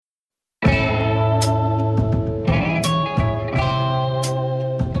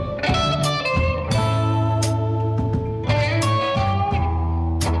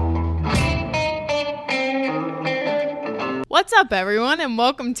What's up, everyone, and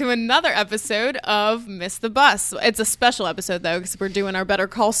welcome to another episode of Miss the Bus. It's a special episode, though, because we're doing our Better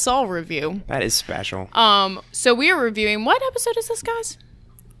Call Saul review. That is special. So we are reviewing... What episode is this, guys?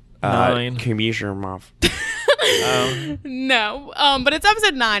 9. Commissioner Muff. No, but it's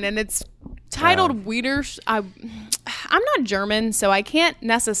episode 9, and it's titled Wiedersch... I'm not German, so I can't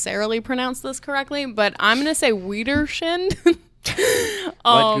necessarily pronounce this correctly, but I'm going to say Wiederschen.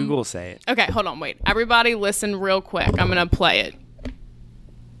 Let Google say it. Okay, hold on, wait. Everybody listen real quick. I'm going to play it.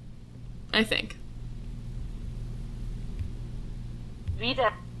 I think.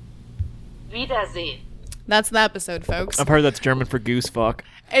 Wiedersehen. That's the episode, folks. I've heard that's German for goose fuck.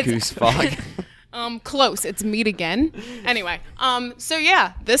 Goose fuck. Close. It's meet again. Anyway, so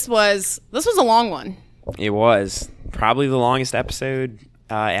yeah, this was a long one. It was probably the longest episode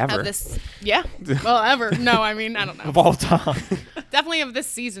ever. Of this, yeah. Well, ever. No, I mean, I don't know. Of all time. Definitely of this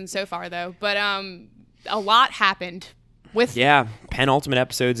season so far, though. But a lot happened with. Yeah, penultimate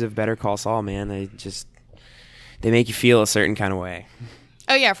episodes of Better Call Saul, man. They make you feel a certain kind of way.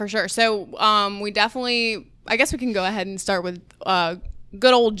 Oh yeah, for sure. So we definitely. I guess we can go ahead and start with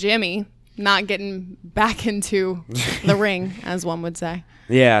good old Jimmy not getting back into the ring, as one would say.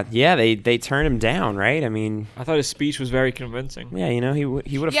 Yeah, they turned him down, right? I mean, I thought his speech was very convincing. yeah, you know, he would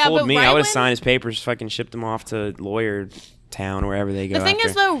have Yeah, fooled but me. right I would have when- signed his papers, fucking shipped him off to lawyer town, wherever they go. The thing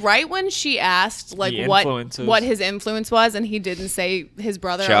is, though, right when she asked like The what influences. his influence was, and he didn't say his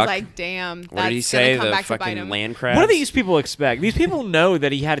brother, I Chuck? was like, damn, What did he that's say? gonna come The back to bite fucking him. land crabs? What do these people expect? These people know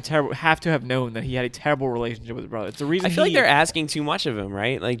that he had have to have known that he had a terrible relationship with his brother. It's the reason I feel like they're asking too much of him,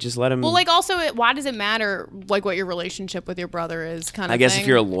 right? Like, just let him. Well, like, also, why does it matter, like, what your relationship with your brother is, kind of I guess thing? if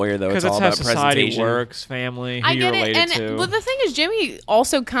you're a lawyer, though, it's because all it's how about society presentation. works, family, who I you're get it, related and to. but the thing is, Jimmy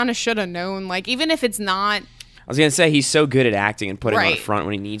also kind of should have known, like, even if it's not. I was gonna say he's so good at acting and putting on Right. the front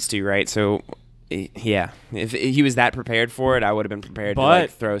when he needs to, right? So, yeah, if he was that prepared for it, I would have been prepared to like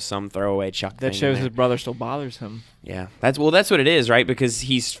But throw some throwaway Chuck. that thing shows in his there. brother still bothers him. Yeah, that's what it is, right? Because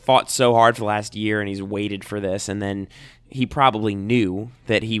he's fought so hard for the last year and he's waited for this, and then he probably knew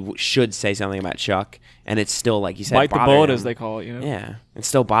that he should say something about Chuck, and it's still like you said, Bite the bothered bullet, him. as they call it. You know. Yeah, it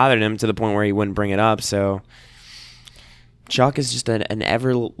still bothered him to the point where he wouldn't bring it up. So. Chuck is just an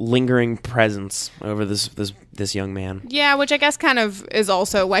ever lingering presence over this young man. Yeah, which I guess kind of is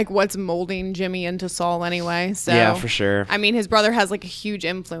also, like, what's molding Jimmy into Saul anyway. So Yeah, for sure. I mean, his brother has, like, a huge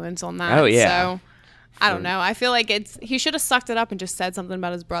influence on that. Oh, yeah. So I don't know. I feel like he should have sucked it up and just said something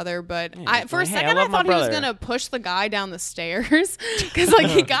about his brother. But for a like, hey, second, I I love my thought he was brother. gonna push the guy down the stairs because, like,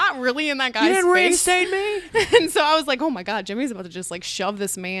 he got really in that guy's face. me? And so I was like, oh my god, Jimmy's about to just like shove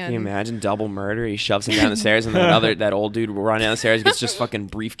this man. Can you imagine double murder? He shoves him down the stairs, and then that old dude will run down the stairs, gets just fucking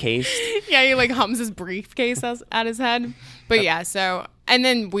briefcased. Yeah, he like hums his briefcase at his head. But yeah, so and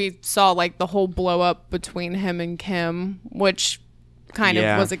then we saw like the whole blow up between him and Kim, which kind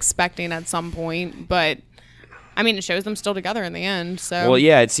Yeah. of was expecting at some point, but I mean, it shows them still together in the end. So Well,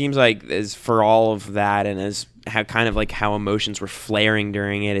 yeah, it seems like as for all of that, and as how kind of like how emotions were flaring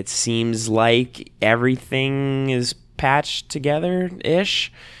during it, it seems like everything is patched together ish.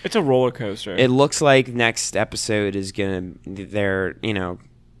 It's a roller coaster. It looks like next episode is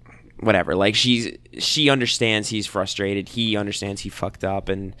whatever. Like she understands he's frustrated. He understands he fucked up,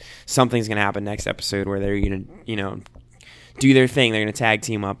 and something's gonna happen next episode where they're gonna do their thing. They're gonna tag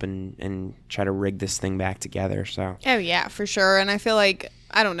team up and try to rig this thing back together. So oh yeah, for sure. And I feel like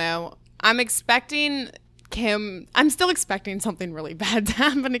I don't know. I'm still expecting something really bad to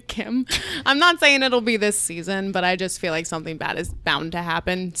happen to Kim. I'm not saying it'll be this season, but I just feel like something bad is bound to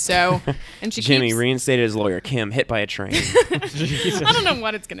happen. So, and she Jimmy keeps, reinstated as lawyer. Kim hit by a train. I don't know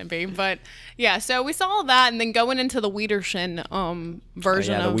what it's gonna be, but yeah. So we saw all that, and then going into the Wiederschen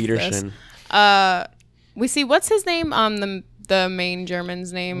version the of this, Wiederschen. we see what's his name? The main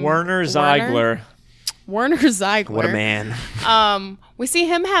German's name. Werner Ziegler. Werner Ziegler. What a man. We see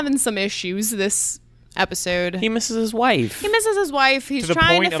him having some issues this episode. He misses his wife. He misses his wife. He's To the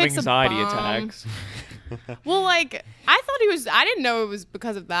trying point to of fix anxiety a bomb. attacks. Well, like, I didn't know it was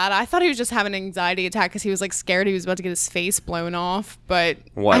because of that. I thought he was just having an anxiety attack because he was, like, scared he was about to get his face blown off. But,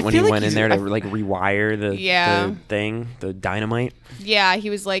 What, when he feel like went in he's- there to like rewire Yeah. the thing, the dynamite? yeah, he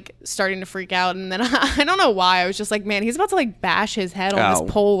was, like, starting to freak out. And then I don't know why. I was just like, man, he's about to, like, bash his head on Oh.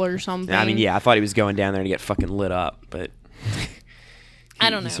 this pole or something. I mean, yeah, I thought he was going down there to get fucking lit up, but I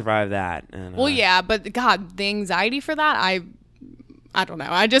don't know. He survived that. And, Well, yeah, but, God, the anxiety for that, I don't know.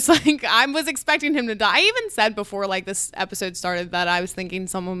 I just like I was expecting him to die. I even said before like this episode started that I was thinking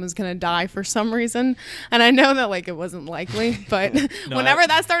someone was gonna die for some reason, and I know that like it wasn't likely. But whenever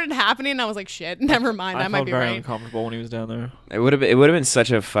that started happening, I was like, shit, never mind. I might felt be very right. uncomfortable when he was down there. It would have been such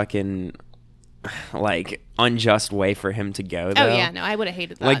a fucking like unjust way for him to go. Though. Oh yeah, no, I would have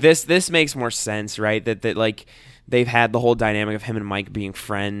hated that. Like this makes more sense, right? That like they've had the whole dynamic of him and Mike being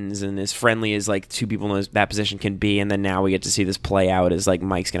friends and as friendly as like two people in that position can be, and then now we get to see this play out as like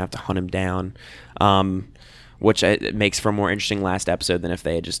Mike's gonna have to hunt him down, which it makes for a more interesting last episode than if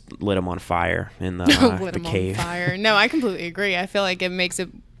they had just lit him on fire in the Lit the him cave. on fire. No, I completely agree. I feel like it makes it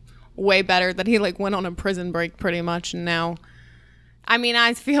way better that he like went on a prison break pretty much, and now. I mean,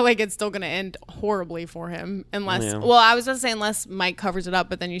 I feel like it's still going to end horribly for him unless, well, I was going to say unless Mike covers it up,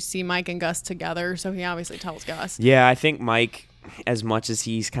 but then you see Mike and Gus together, so he obviously tells Gus. Yeah, I think Mike, as much as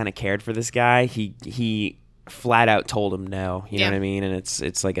he's kind of cared for this guy, he flat out told him no. You know what I mean? And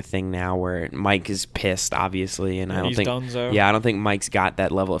it's like a thing now where Mike is pissed, obviously, and I don't think donezo. Yeah, I don't think Mike's got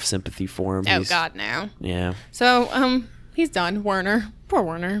that level of sympathy for him. Oh God, no. Yeah. So he's done. Werner, poor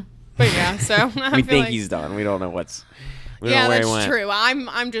Werner. But yeah, so we think he's done. We don't know what's. Yeah, that's true.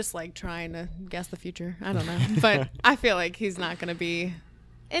 I'm just like trying to guess the future. I don't know, but I feel like he's not going to be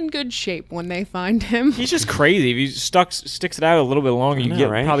in good shape when they find him. He's just crazy. If he sticks it out a little bit longer, you get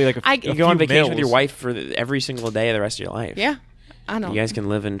right? probably like you go on vacation with your wife for every single day of the rest of your life. Yeah, I know. You guys can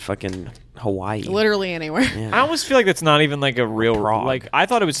live in fucking Hawaii. Literally anywhere. Yeah. I almost feel like that's not even like a real Prague. like. I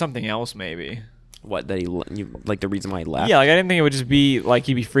thought it was something else maybe. What that like the reason why he left? Yeah, like I didn't think it would just be like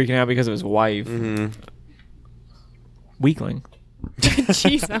he'd be freaking out because of his wife. Mm-hmm. Weakling.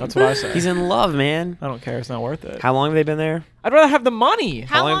 Jeez, That's what I say. He's in love, man. I don't care. It's not worth it. How long have they been there? I'd rather have the money.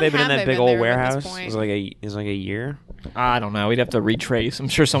 How long have they been in that big old there at warehouse? this It point? was like a year. I don't know. We'd have to retrace. I'm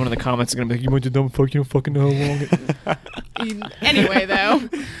sure someone in the comments is gonna be like, "You went to dumb fuck. You don't fucking know how long." Anyway, though,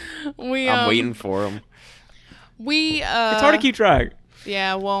 I'm waiting for him. We It's hard to keep track.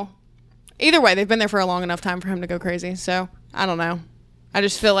 Yeah, well, either way, they've been there for a long enough time for him to go crazy. So I don't know. I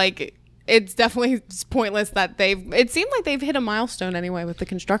just feel like it's definitely pointless that it seemed like they've hit a milestone anyway with the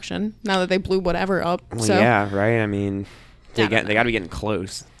construction now that they blew whatever up. Well, so yeah, right. I mean, they I don't got to be getting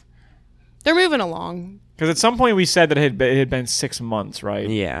close. they're moving along. Because at some point we said that it had been 6 months, right?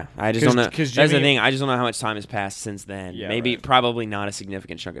 Yeah, I just don't know. 'cause That's the Jimmy- thing. I just don't know how much time has passed since then. Yeah, Maybe right. probably not a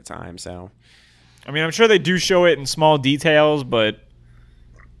significant chunk of time. So I mean, I'm sure they do show it in small details, but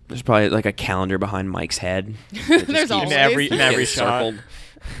there's probably like a calendar behind Mike's head. that just There's keeps always. in every getting shot. circled.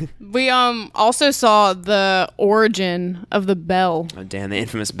 We also saw the origin of the bell. Oh, damn, the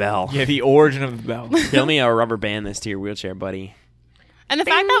infamous bell. yeah, the origin of the bell. Kill me a rubber band this to your wheelchair, buddy. And the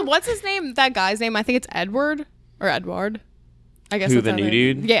fact that what's his name? That guy's name, I think it's Edward or Edward. I guess Who, that's the how new they-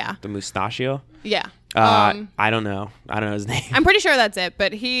 dude? Yeah. The mustachio? Yeah. I don't know. I don't know his name. I'm pretty sure that's it,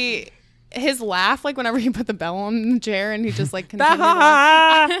 but his laugh, like whenever he put the bell on the chair and he just like continued to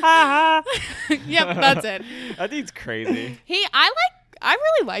laugh. Yep, that's it. I think it's crazy. I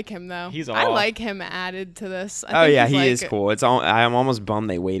really like him though. He's I off. like him added to this. Oh yeah, he is cool. I'm almost bummed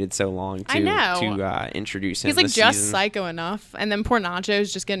they waited so long I know. to introduce him. He's like this just season. psycho enough, and then poor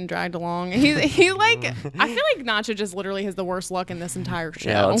Nacho's just getting dragged along. He like I feel like Nacho just literally has the worst luck in this entire show.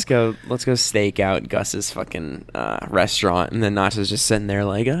 Yeah, let's go stake out Gus's fucking restaurant, and then Nacho's just sitting there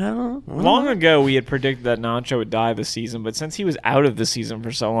like, I don't know. Long ago, we had predicted that Nacho would die this season, but since he was out of the season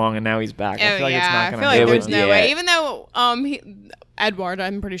for so long and now he's back, I feel like it's not I going feel to like happen. there's no yeah. way. Even though Edward,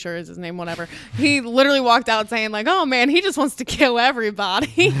 I'm pretty sure is his name, whatever. He literally walked out saying like, "Oh man, he just wants to kill everybody,"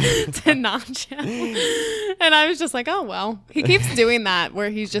 to Nacho, and I was just like, "Oh well." He keeps doing that where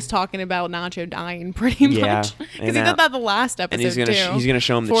he's just talking about Nacho dying, pretty Yeah, much, because and he did that the last episode And he's gonna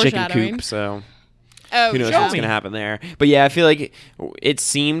show him the chicken Foreshadowing. coop. So Oh, who knows yeah. what's gonna happen there? But yeah, I feel like it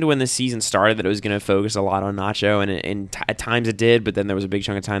seemed when the season started that it was gonna focus a lot on Nacho, and at times it did, but then there was a big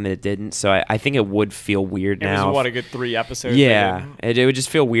chunk of time that it didn't. So I think it would feel weird It now. was, a good 3 episodes? Yeah, it would just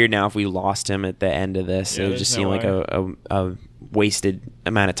feel weird now if we lost him at the end of this. Yeah, It would there's just no seem like way. a wasted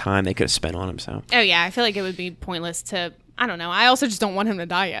amount of time they could have spent on him. So Oh yeah, I feel like it would be pointless to. I don't know. I also just don't want him to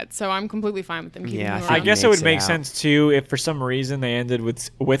die yet, so I'm completely fine with them keeping Yeah, I him think I around. guess it makes would it make out. sense too if for some reason they ended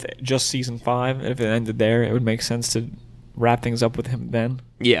with just season 5. If it ended there, it would make sense to wrap things up with him then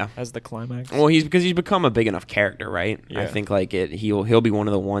yeah. as the climax. Well, he's become a big enough character, right? I Yeah. think like he'll be one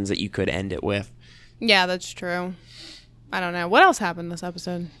of the ones that you could end it with. Yeah, that's true. I don't know. What else happened this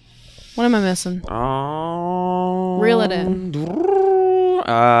episode? What am I missing? Reel it in.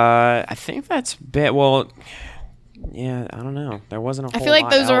 I think that's bit. Well, yeah, I don't know. There wasn't a I whole feel like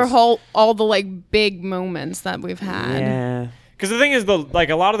lot those are else. all the like big moments that we've had. Yeah. Because the thing is, a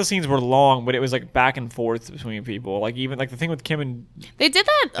lot of the scenes were long, but it was like back and forth between people. Like even like the thing with Kim and They did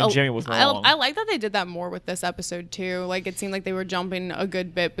that. And Jimmy was long. I like that they did that more with this episode too. Like it seemed like they were jumping a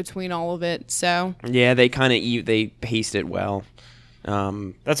good bit between all of it. So Yeah, they kind of they paced it well.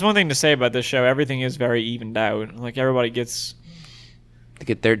 that's one thing to say about this show. Everything is very evened out. Like everybody gets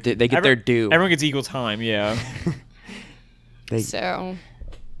They get their due. Everyone gets equal time. Yeah. So,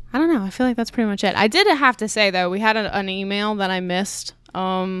 I don't know. I feel like that's pretty much it. I did have to say, though, we had an email that I missed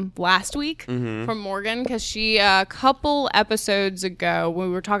last week from Morgan, because she, a couple episodes ago, we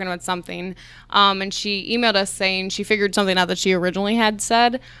were talking about something, and she emailed us saying she figured something out that she originally had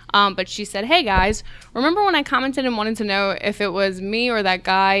said, but she said, "Hey, guys, remember when I commented and wanted to know if it was me or that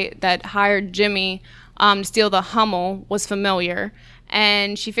guy that hired Jimmy to steal the Hummel was familiar?"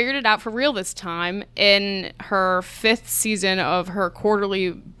 And she figured it out for real this time in her 5th season of her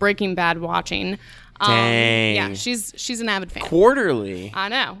quarterly Breaking Bad watching. Dang. Yeah, she's an avid fan. Quarterly. I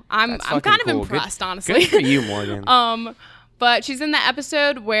know. I'm That's fucking kind of cool. impressed, honestly. Good for you, Morgan. But she's in the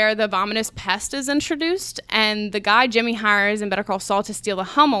episode where the vomitous pest is introduced, and the guy Jimmy hires in Better Call Saul to steal the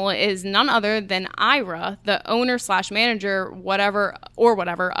Hummel is none other than Ira, the owner/manager, whatever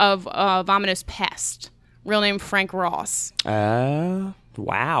of Vomitous Pest. Real name Frank Ross. Wow.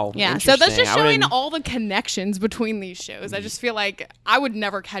 Yeah, so that's Interesting. just showing all the connections between these shows. I just feel like I would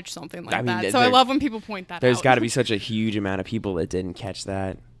never catch something like that. So I love when people point that out. There's got to be such a huge amount of people that didn't catch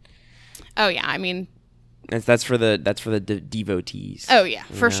that. Oh yeah, I mean, That's for the devotees. oh yeah,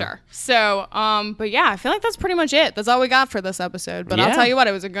 for sure. So, but yeah, I feel like that's pretty much it. That's all we got for this episode. But I'll Yeah. tell you what,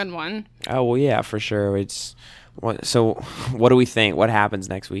 it was a good one. Oh well, yeah, for sure. So what do we think? What happens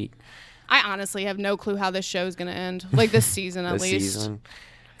next week? I honestly have no clue how this show is going to end. Like this season, at This least. season.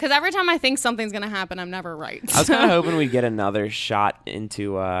 Because every time I think something's going to happen, I'm never right. I was kind of hoping we'd get another shot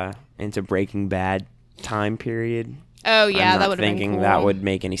into Breaking Bad time period. Oh yeah, I'm that not would have been thinking cool. that would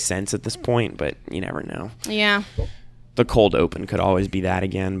make any sense at this point, but you never know. Yeah. The cold open could always be that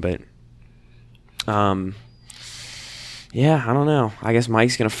again, but yeah, I don't know. I guess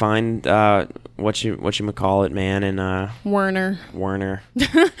Mike's gonna find what you call it, man, and Werner.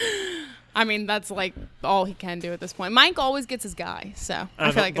 I mean, that's like all he can do at this point. Mike always gets his guy, so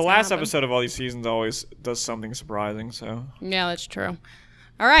I feel like the it's last gonna happen. episode of all these seasons always does something surprising. So Yeah, that's true.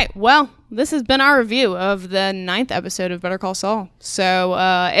 All right. Well, this has been our review of the 9th episode of Better Call Saul. So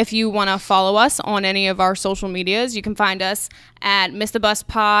if you want to follow us on any of our social medias, you can find us at Miss the Bus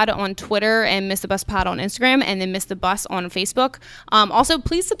Pod on Twitter and Miss the Bus Pod on Instagram, and then Miss the Bus on Facebook. Also,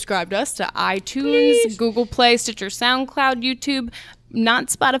 please subscribe to us to iTunes, Google Play, Stitcher, SoundCloud, YouTube. Not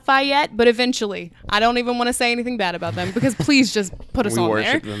Spotify yet, but eventually. I don't even want to say anything bad about them because please just put us we on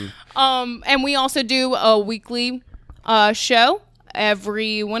worship there. them. And we also do a weekly show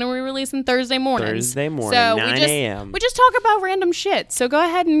when are we releasing? Thursday mornings. Thursday morning, 9 a.m. We just talk about random shit. So go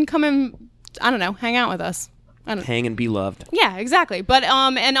ahead and come and, I don't know, hang out with us. Hang and be loved. Yeah, exactly. But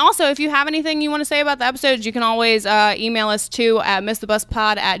and also, if you have anything you want to say about the episodes, you can always email us too at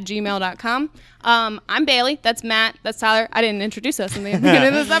missthebuspod@gmail.com. I'm Bailey. That's Matt. That's Tyler. I didn't introduce us in the beginning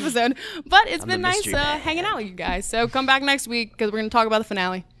of this episode, but it's been nice hanging out with you guys. So come back next week because we're going to talk about the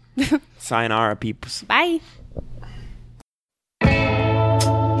finale. Sayonara, peeps. Bye.